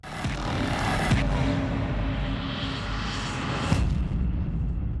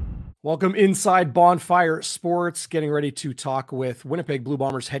Welcome inside Bonfire Sports. Getting ready to talk with Winnipeg Blue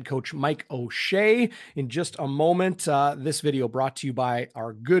Bombers head coach Mike O'Shea in just a moment. This video brought to you by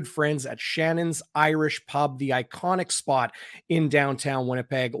our good friends at Shannon's Irish Pub, the iconic spot in downtown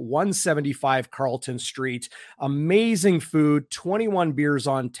Winnipeg, 175 Carlton Street. Amazing food, 21 beers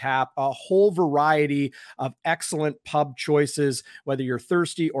on tap, a whole variety of excellent pub choices, whether you're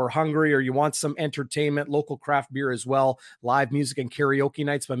thirsty or hungry or you want some entertainment, local craft beer as well, live music and karaoke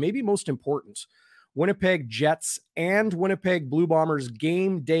nights, but maybe most important, Winnipeg Jets and Winnipeg Blue Bombers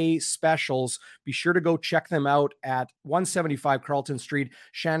game day specials. Be sure to go check them out at 175 Carlton Street,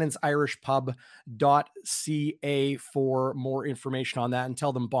 Shannon's Irish Pub.ca for more information on that, and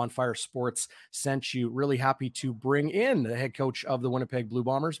tell them Bonfire Sports sent you. Really happy to bring in the head coach of the Winnipeg Blue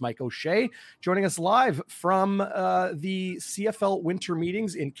Bombers, Mike O'Shea, joining us live from the CFL winter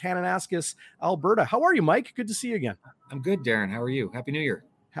meetings in Kananaskis, Alberta. How are you, Mike? Good to see you again. I'm good, Darren. How are you? Happy New Year.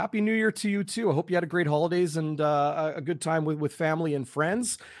 Happy New Year to you too. I hope you had a great holidays and a good time with family and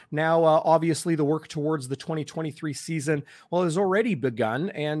friends. Now, obviously, the work towards the 2023 season, well, has already begun.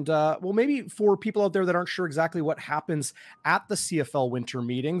 And maybe for people out there that aren't sure exactly what happens at the CFL winter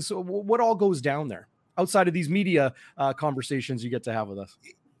meetings, what all goes down there outside of these media conversations you get to have with us?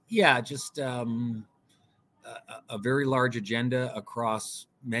 Yeah, just a very large agenda across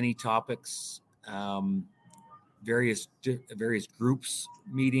many topics. Various groups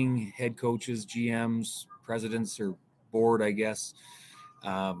meeting, head coaches, GMs, presidents, or board, I guess.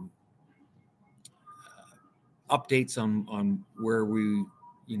 Updates on where we,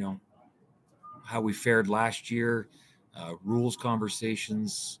 how we fared last year, rules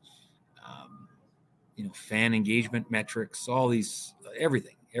conversations, fan engagement metrics, all these,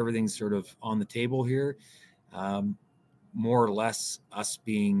 everything's sort of on the table here. More or less us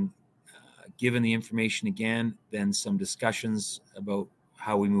being given the information again, then some discussions about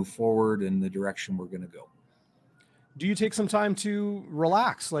how we move forward and the direction we're going to go. Do you take some time to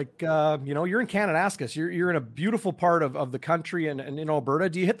relax? Like, you're in Kananaskis. You're in a beautiful part of the country and in Alberta.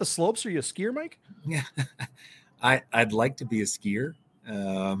 Do you hit the slopes? Are you a skier, Mike? Yeah, I'd like to be a skier,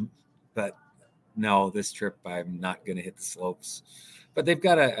 but no, this trip I'm not going to hit the slopes. But they've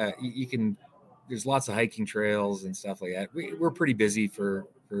got there's lots of hiking trails and stuff like that. We're pretty busy for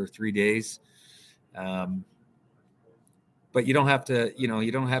 3 days. But you don't have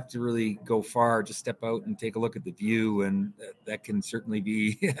to really go far. Just step out and take a look at the view, and that can certainly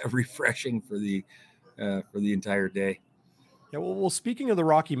be refreshing for the entire day. Yeah, well, speaking of the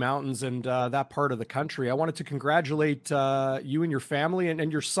Rocky Mountains and that part of the country, I wanted to congratulate you and your family and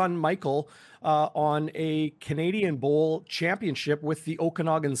your son, Michael, on a Canadian Bowl championship with the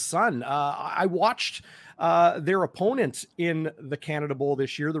Okanagan Sun. I watched their opponent in the Canada Bowl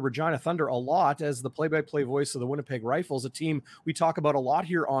this year, the Regina Thunder, a lot as the play-by-play voice of the Winnipeg Rifles, a team we talk about a lot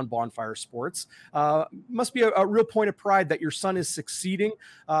here on Bonfire Sports. Must be a real point of pride that your son is succeeding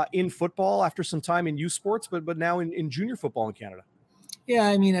in football after some time in youth sports, but now in junior football in Canada. Yeah,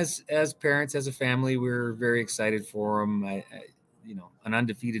 I mean, as parents, as a family, we're very excited for him. An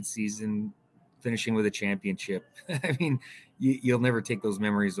undefeated season, finishing with a championship. I mean, you'll never take those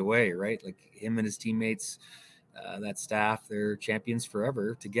memories away, right? Like him and his teammates, that staff, they're champions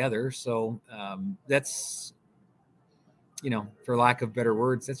forever together. So that's, for lack of better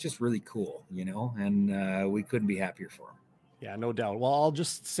words, that's just really cool, and we couldn't be happier for him. Yeah, no doubt. Well, I'll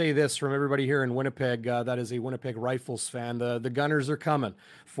just say this from everybody here in Winnipeg that is a Winnipeg Rifles fan. The Gunners are coming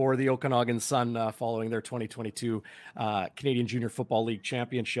for the Okanagan Sun following their 2022 Canadian Junior Football League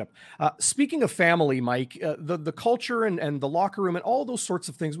Championship. Speaking of family, Mike, the culture and the locker room and all those sorts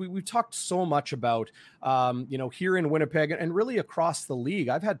of things, we've talked so much about, here in Winnipeg and really across the league.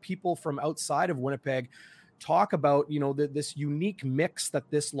 I've had people from outside of Winnipeg talk about, this unique mix that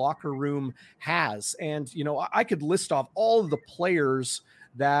this locker room has. And, I could list off all of the players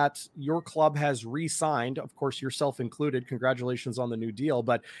that your club has re-signed, of course, yourself included. Congratulations on the new deal.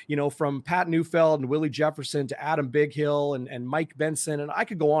 But, from Pat Neufeld and Willie Jefferson to Adam Bighill and Mike Benson, and I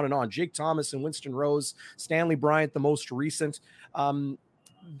could go on and on, Jake Thomas and Winston Rose, Stanley Bryant, the most recent,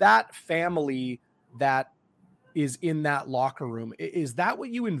 that family that is in that locker room. Is that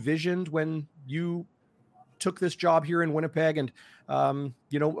what you envisioned when you took this job here in Winnipeg, and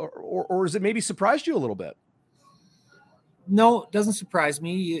or is it maybe surprised you a little bit? No, it doesn't surprise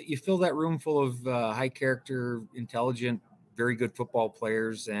me. You fill that room full of high character, intelligent, very good football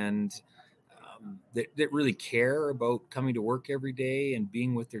players, and that really care about coming to work every day and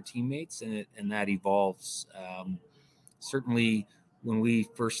being with their teammates, and that evolves. Certainly, when we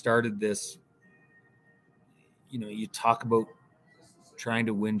first started this, you talk about trying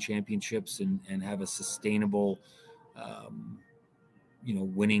to win championships and have a sustainable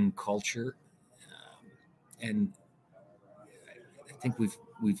winning culture, and I think we've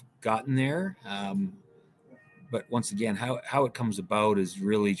gotten there. But once again, how it comes about is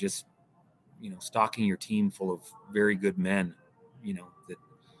really just stocking your team full of very good men,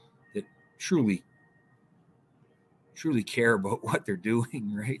 that truly care about what they're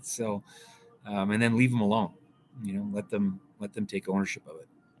doing, right? So, and then leave them alone. Let them take ownership of it.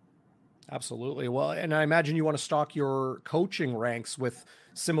 Absolutely. Well, and I imagine you want to stock your coaching ranks with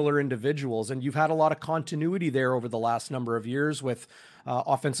similar individuals, and you've had a lot of continuity there over the last number of years with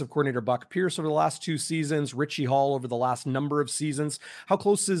offensive coordinator Buck Pierce over the last 2 seasons, Richie Hall over the last number of seasons. How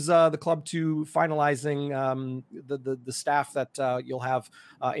close is the club to finalizing the staff that you'll have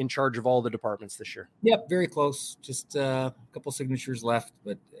in charge of all the departments this year? Yep, very close. Just a couple signatures left,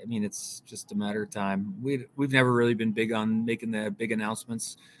 but I mean, it's just a matter of time. We've never really been big on making the big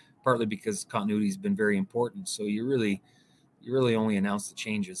announcements, partly because continuity has been very important. So you really only announce the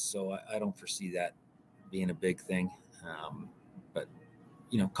changes. So I don't foresee that being a big thing. But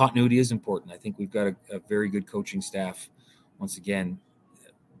continuity is important. I think we've got a very good coaching staff. Once again,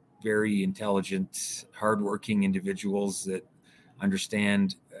 very intelligent, hardworking individuals that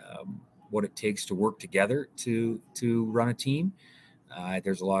understand what it takes to work together to run a team.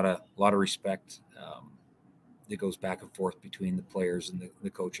 There's a lot of respect that goes back and forth between the players and the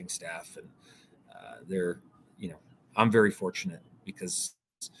coaching staff, and I'm very fortunate because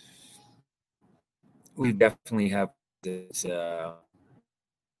we definitely have this, are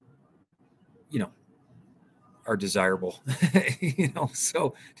desirable,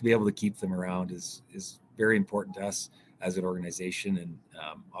 so to be able to keep them around is very important to us as an organization, and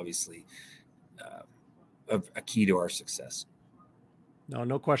obviously a key to our success.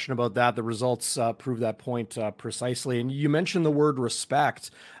 No question about that. The results prove that point precisely. And you mentioned the word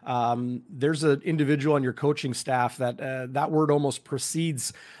respect. There's an individual on your coaching staff that word almost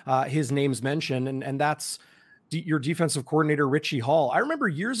precedes his name's mention, and that's your defensive coordinator, Richie Hall. I remember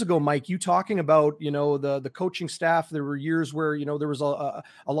years ago, Mike, you talking about, the coaching staff. There were years where, there was a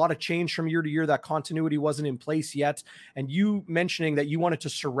lot of change from year to year. That continuity wasn't in place yet. And you mentioning that you wanted to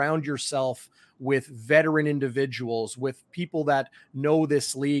surround yourself with veteran individuals, with people that know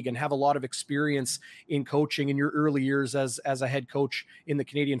this league and have a lot of experience in coaching in your early years as a head coach in the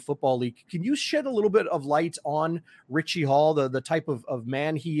Canadian Football League. Can you shed a little bit of light on Richie Hall, the type of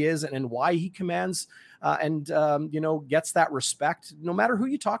man he is, and why he commands gets that respect no matter who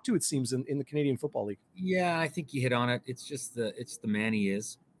you talk to, it seems, in the Canadian Football League? Yeah, I think you hit on it. It's just the man he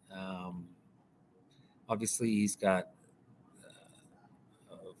is. Obviously, he's got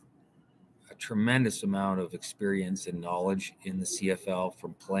a tremendous amount of experience and knowledge in the CFL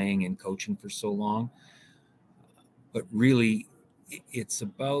from playing and coaching for so long. But really, it's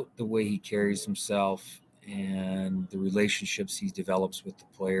about the way he carries himself and the relationships he develops with the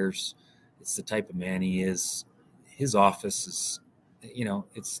players. It's the type of man he is. His office is,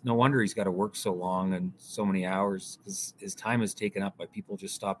 it's no wonder he's got to work so long and so many hours, because his time is taken up by people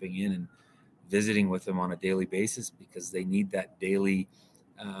just stopping in and visiting with him on a daily basis, because they need that daily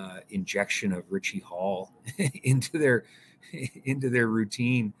injection of Richie Hall into their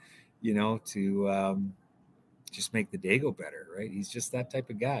routine, to just make the day go better. Right? He's just that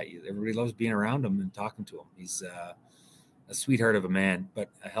type of guy. Everybody loves being around him and talking to him. He's a sweetheart of a man, but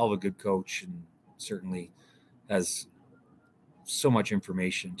a hell of a good coach, and certainly has so much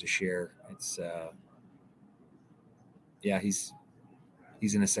information to share. It's he's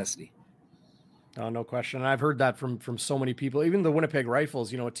a necessity. Oh, no question. And I've heard that from so many people, even the Winnipeg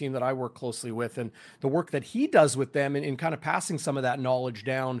Rifles, a team that I work closely with, and the work that he does with them in kind of passing some of that knowledge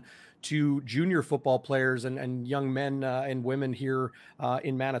down to junior football players and young men and women here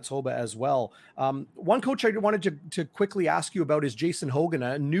in Manitoba as well. One coach I wanted to quickly ask you about is Jason Hogan,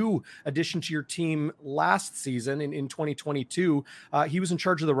 a new addition to your team last season in 2022. He was in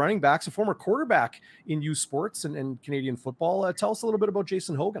charge of the running backs, a former quarterback in U Sports and Canadian football. Tell us a little bit about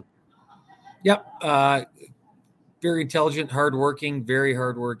Jason Hogan. Yep. Very intelligent, hardworking, very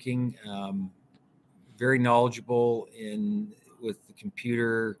hardworking, very knowledgeable with the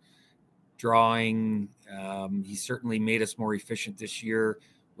computer drawing. He certainly made us more efficient this year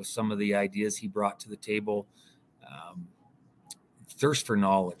with some of the ideas he brought to the table. Thirst for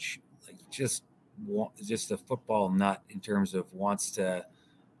knowledge, like just a football nut in terms of wants to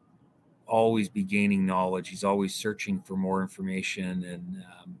always be gaining knowledge. He's always searching for more information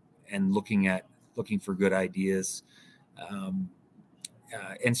and looking for good ideas,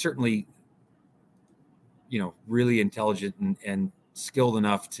 and certainly, really intelligent and skilled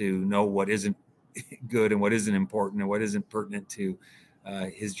enough to know what isn't good and what isn't important and what isn't pertinent to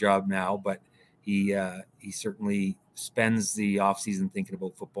his job now. But He certainly spends the off season thinking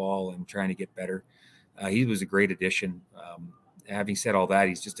about football and trying to get better. He was a great addition. Having said all that,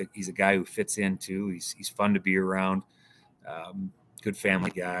 he's a guy who fits in too. He's fun to be around. Good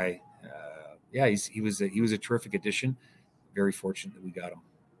family guy. He was a terrific addition. Very fortunate that we got him.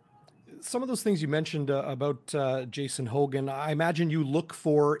 Some of those things you mentioned about Jason Hogan, I imagine you look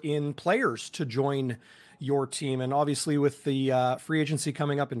for in players to join your team. And obviously with the free agency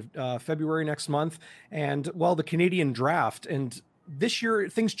coming up in February next month, and the Canadian draft, and this year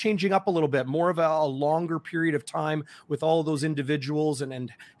things changing up a little bit, more of a longer period of time with all of those individuals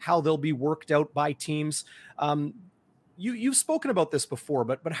and how they'll be worked out by teams. You've spoken about this before,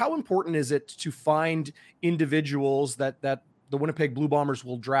 but how important is it to find individuals that the Winnipeg Blue Bombers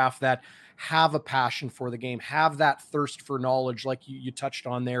will draft that have a passion for the game, have that thirst for knowledge, like you touched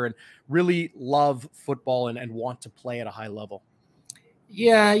on there, and really love football and want to play at a high level?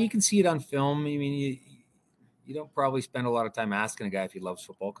 Yeah, you can see it on film. I mean, you don't probably spend a lot of time asking a guy if he loves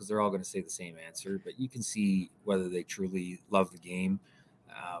football because they're all going to say the same answer, but you can see whether they truly love the game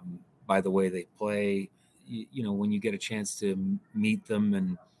by the way they play. When you get a chance to meet them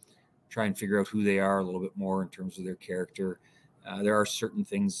and try and figure out who they are a little bit more in terms of their character, there are certain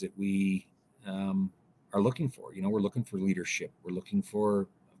things that we are looking for. We're looking for leadership. We're looking for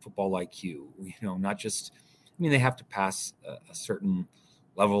football IQ. Not just, they have to pass a certain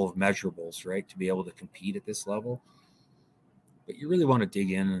level of measurables, right, to be able to compete at this level. But you really want to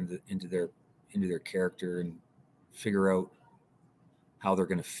dig into their character and figure out how they're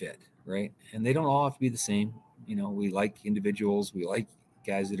going to fit, right? And they don't all have to be the same. We like individuals. We like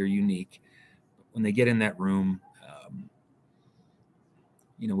guys that are unique. But when they get in that room,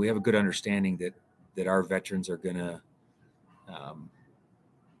 we have a good understanding that our veterans are going to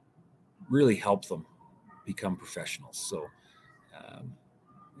really help them become professionals. So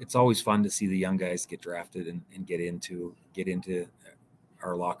it's always fun to see the young guys get drafted and get into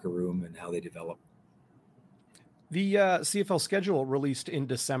our locker room and how they develop. The CFL schedule released in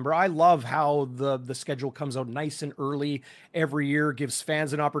December. I love how the schedule comes out nice and early every year, gives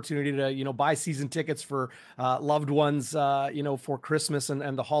fans an opportunity to, buy season tickets for loved ones, for Christmas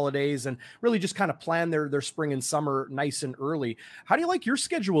and the holidays, and really just kind of plan their spring and summer nice and early. How do you like your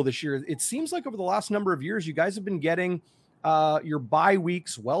schedule this year? It seems like over the last number of years, you guys have been getting your bye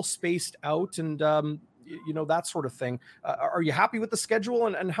weeks well spaced out and, that sort of thing. Are you happy with the schedule,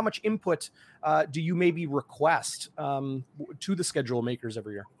 and how much input do you maybe request to the schedule makers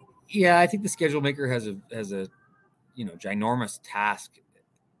every year? Yeah, I think the schedule maker has a ginormous task,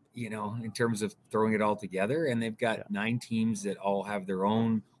 in terms of throwing it all together. And they've got 9 teams that all have their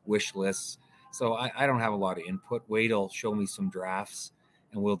own wish lists. So I don't have a lot of input. Wade will show me some drafts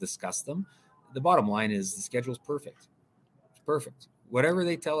and we'll discuss them. The bottom line is the schedule's perfect. It's perfect. Whatever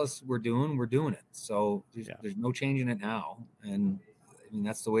they tell us we're doing it. So there's no changing it now. And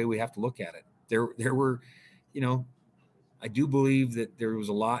that's the way we have to look at it. There were, I do believe that there was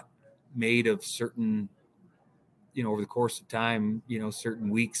a lot made of certain, over the course of time, certain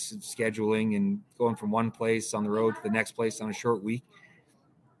weeks of scheduling and going from one place on the road to the next place on a short week.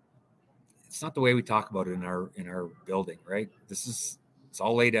 It's not the way we talk about it in our building, right? It's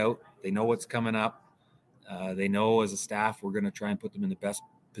all laid out. They know what's coming up. They know as a staff, we're going to try and put them in the best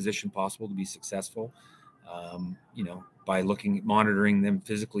position possible to be successful, by monitoring them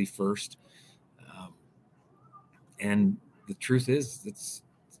physically first. And the truth is, it's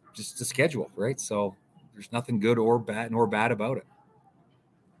just a schedule, right? So there's nothing good or bad about it.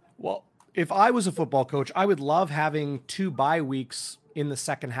 Well, if I was a football coach, I would love having 2 bye weeks in the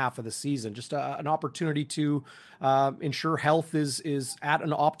second half of the season, just an opportunity to ensure health is at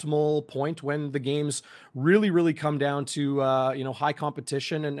an optimal point when the games really come down to high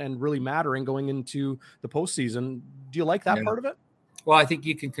competition and really mattering going into the postseason. Do you like that part of it? Well, I think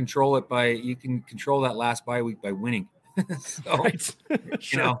you can control that last bye week by winning. So, right.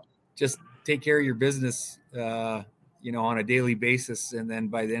 Sure. Just take care of your business, on a daily basis. And then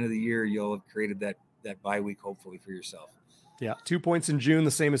by the end of the year, you'll have created that bye week, hopefully, for yourself. Yeah, 2 points in June,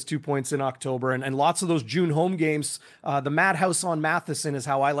 the same as 2 points in October, and lots of those June home games. The Madhouse on Matheson is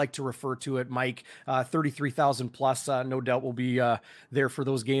how I like to refer to it, Mike. 33,000 plus, no doubt, will be there for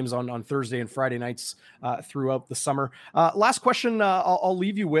those games on Thursday and Friday nights throughout the summer. Last question I'll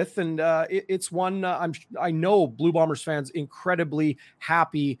leave you with, and it's one I know Blue Bombers fans incredibly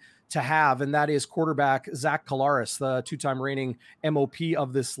happy to have, and that is quarterback Zach Collaros, the 2-time reigning MOP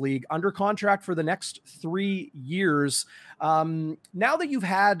of this league, under contract for the next 3 years. Now that you've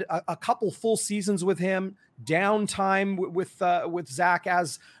had a couple full seasons with him, downtime with Zach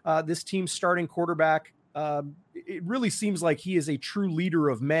as this team's starting quarterback, it really seems like he is a true leader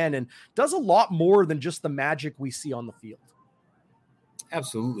of men and does a lot more than just the magic we see on the field.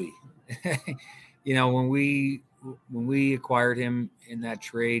 Absolutely. When we acquired him in that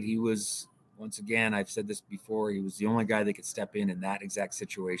trade, he was, once again, I've said this before, he was the only guy that could step in that exact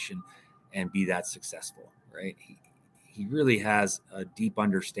situation and be that successful, right? He really has a deep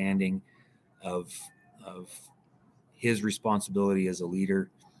understanding of his responsibility as a leader,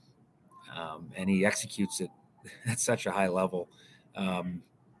 and he executes it at such a high level, and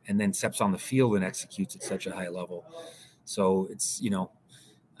then steps on the field and executes at such a high level. So it's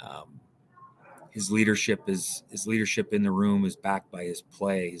his leadership in the room is backed by his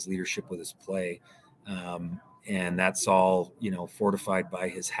play, his leadership with his play, and that's all fortified by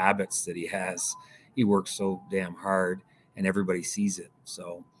his habits that he has. He works so damn hard, and everybody sees it.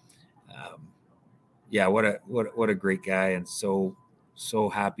 So, what a great guy, and so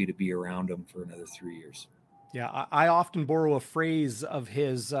happy to be around him for another 3 years. Yeah, I often borrow a phrase of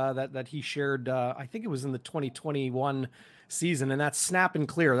his that he shared. I think it was in the 2021 season, and that's snap and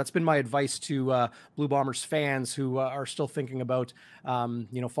clear. That's been my advice to Blue Bombers fans who are still thinking about,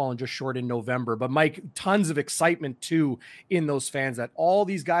 falling just short in November. But Mike, tons of excitement too in those fans that all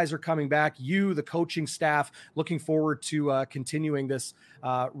these guys are coming back. You, the coaching staff, looking forward to continuing this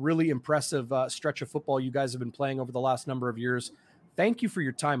really impressive stretch of football you guys have been playing over the last number of years. Thank you for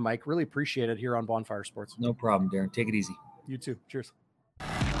your time, Mike. Really appreciate it here on Bonfire Sports. No problem, Darren. Take it easy. You too. Cheers.